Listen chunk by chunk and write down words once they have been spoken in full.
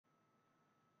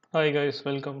Hi guys,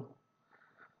 welcome.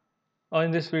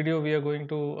 In this video, we are going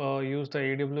to use the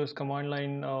AWS command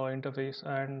line interface,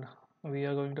 and we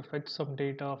are going to fetch some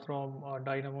data from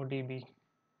DynamoDB.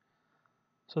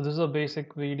 So this is a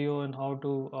basic video on how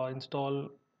to install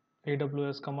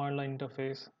AWS command line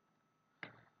interface.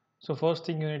 So first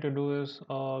thing you need to do is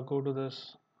go to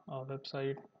this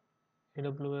website,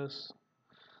 AWS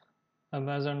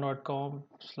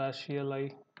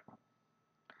amazon.com/CLI.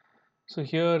 So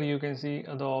here you can see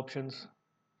the options: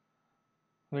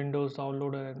 Windows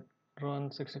downloader and run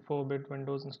 64-bit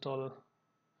Windows installer.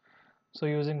 So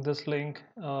using this link,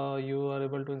 you are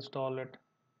able to install it.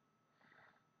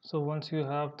 So once you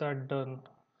have that done,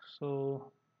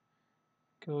 so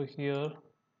go here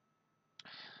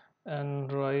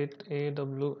and write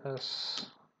AWS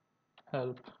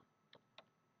help.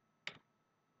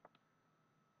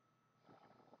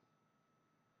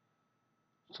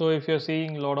 So if you're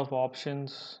seeing a lot of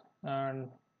options and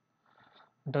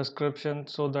description,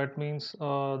 so that means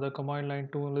the command line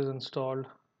tool is installed.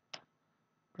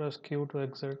 Press Q to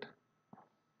exit.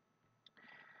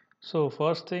 So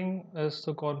first thing is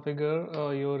to configure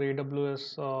your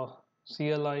AWS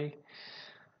CLI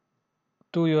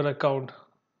to your account.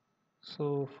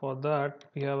 So for that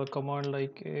we have a command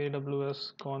like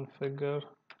AWS configure.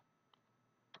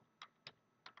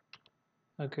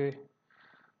 Okay,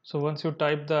 so once you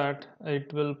type that,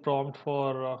 it will prompt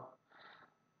for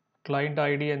client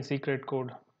ID and secret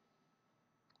code.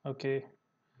 Okay,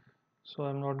 so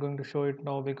I'm not going to show it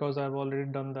now because I've already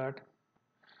done that.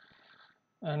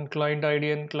 And client ID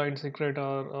and client secret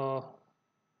are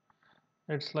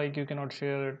it's like you cannot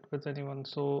share it with anyone,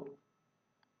 so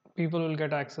people will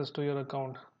get access to your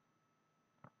account.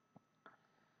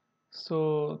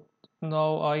 So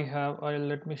now I'll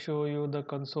let me show you the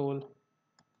console.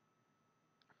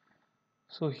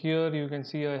 So here you can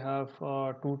see I have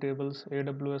two tables,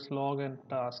 AWS log and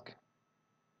task.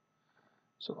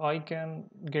 So I can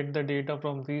get the data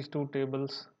from these two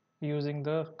tables using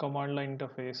the command line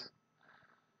interface.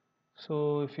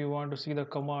 So if you want to see the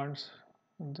commands,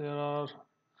 there's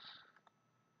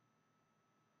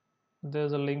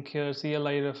a link here,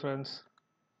 CLI reference.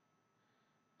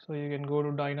 So you can go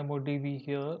to DynamoDB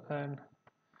here, and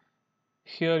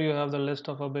here you have the list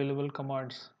of available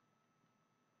commands.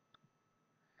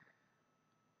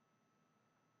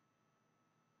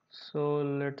 So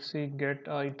let's see get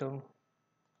item.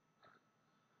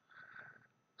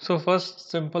 So first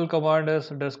simple command is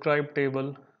describe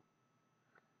table.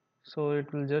 So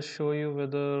it will just show you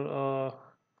whether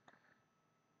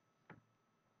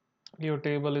your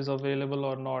table is available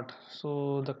or not.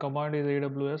 So the command is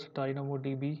AWS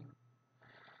DynamoDB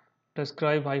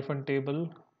describe hyphen table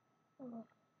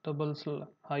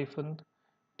hyphen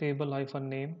table hyphen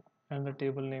name and the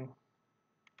table name.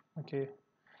 Okay,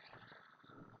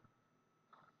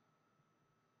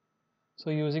 so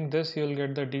using this you'll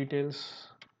get the details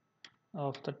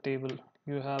of the table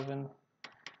you have in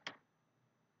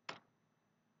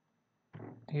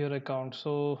your account.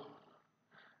 So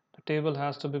the table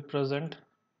has to be present.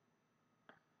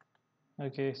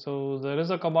 Okay, so there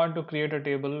is a command to create a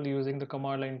table using the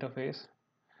command line interface,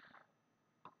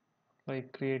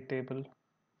 like create table.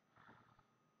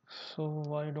 So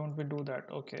why don't we do that?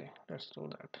 Okay, let's do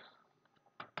that.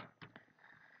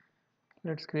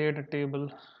 Let's create a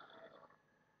table.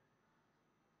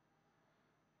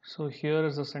 So here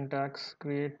is the syntax: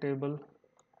 create table,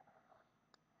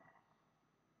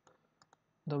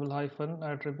 double hyphen,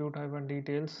 attribute hyphen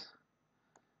details,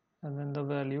 and then the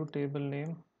value, table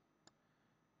name,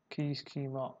 key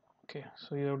schema. Okay,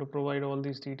 so you have to provide all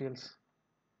these details.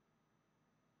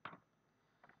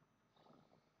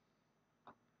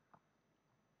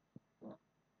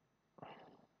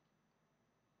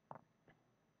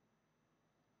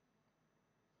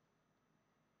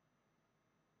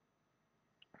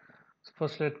 So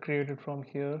first let's create it from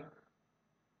here.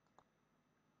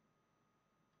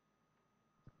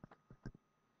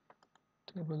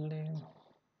 Table name,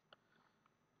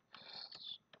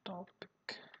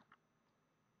 topic,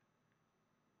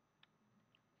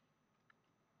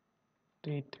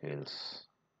 details.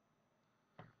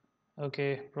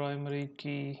 Okay, primary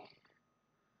key.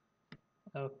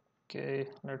 Okay,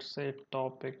 let's say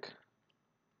topic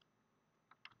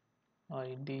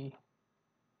ID.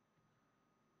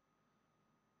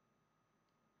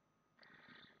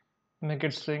 Make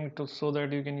it string to so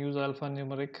that you can use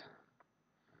alphanumeric.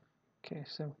 Okay,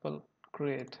 simple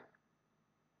create.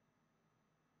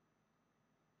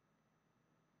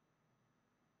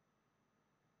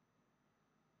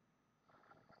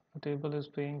 The table is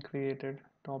being created,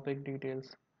 topic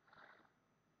details.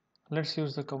 Let's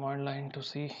use the command line to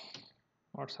see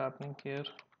what's happening here.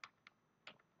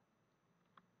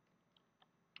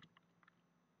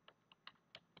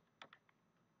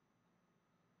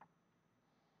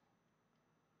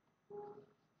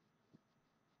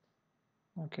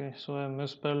 Okay, so I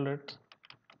misspelled it.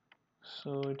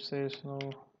 So it says no,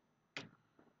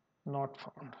 not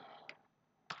found.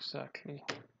 Exactly.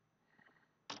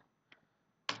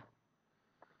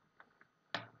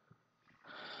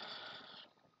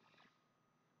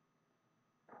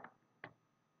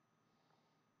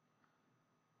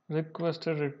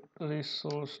 Requested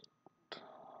resource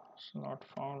not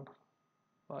found.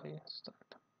 Why is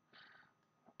that?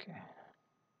 Okay.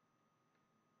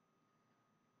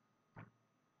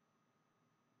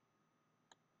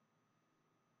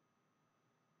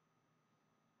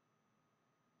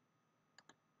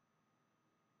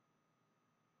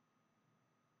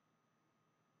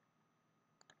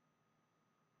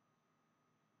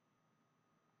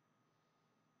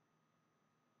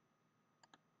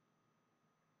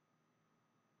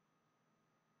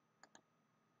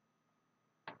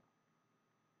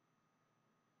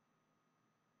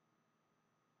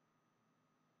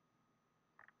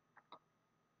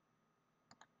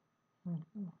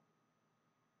 Mhm.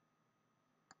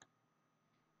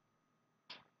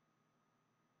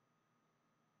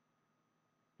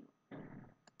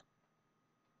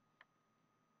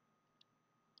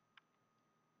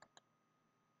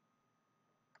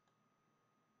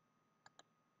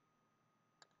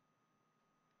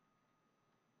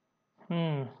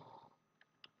 Hmm.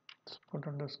 Let's put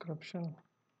a description.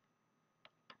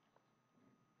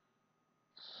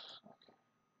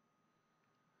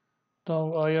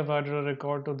 Now I have added a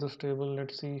record to this table.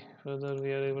 Let's see whether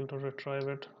we are able to retrieve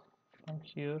it from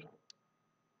here.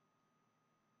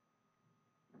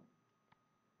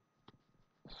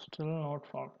 Still not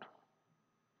found.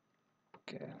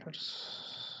 Okay,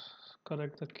 let's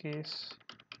correct the case.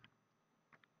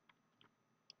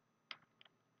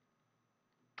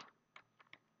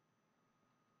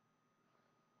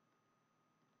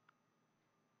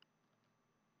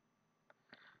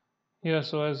 Yeah,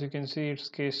 so as you can see, it's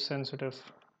case sensitive.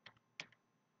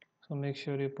 So make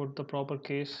sure you put the proper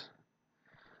case.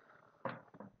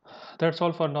 That's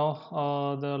all for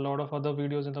now. There are a lot of other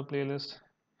videos in the playlist.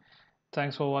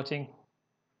 Thanks for watching.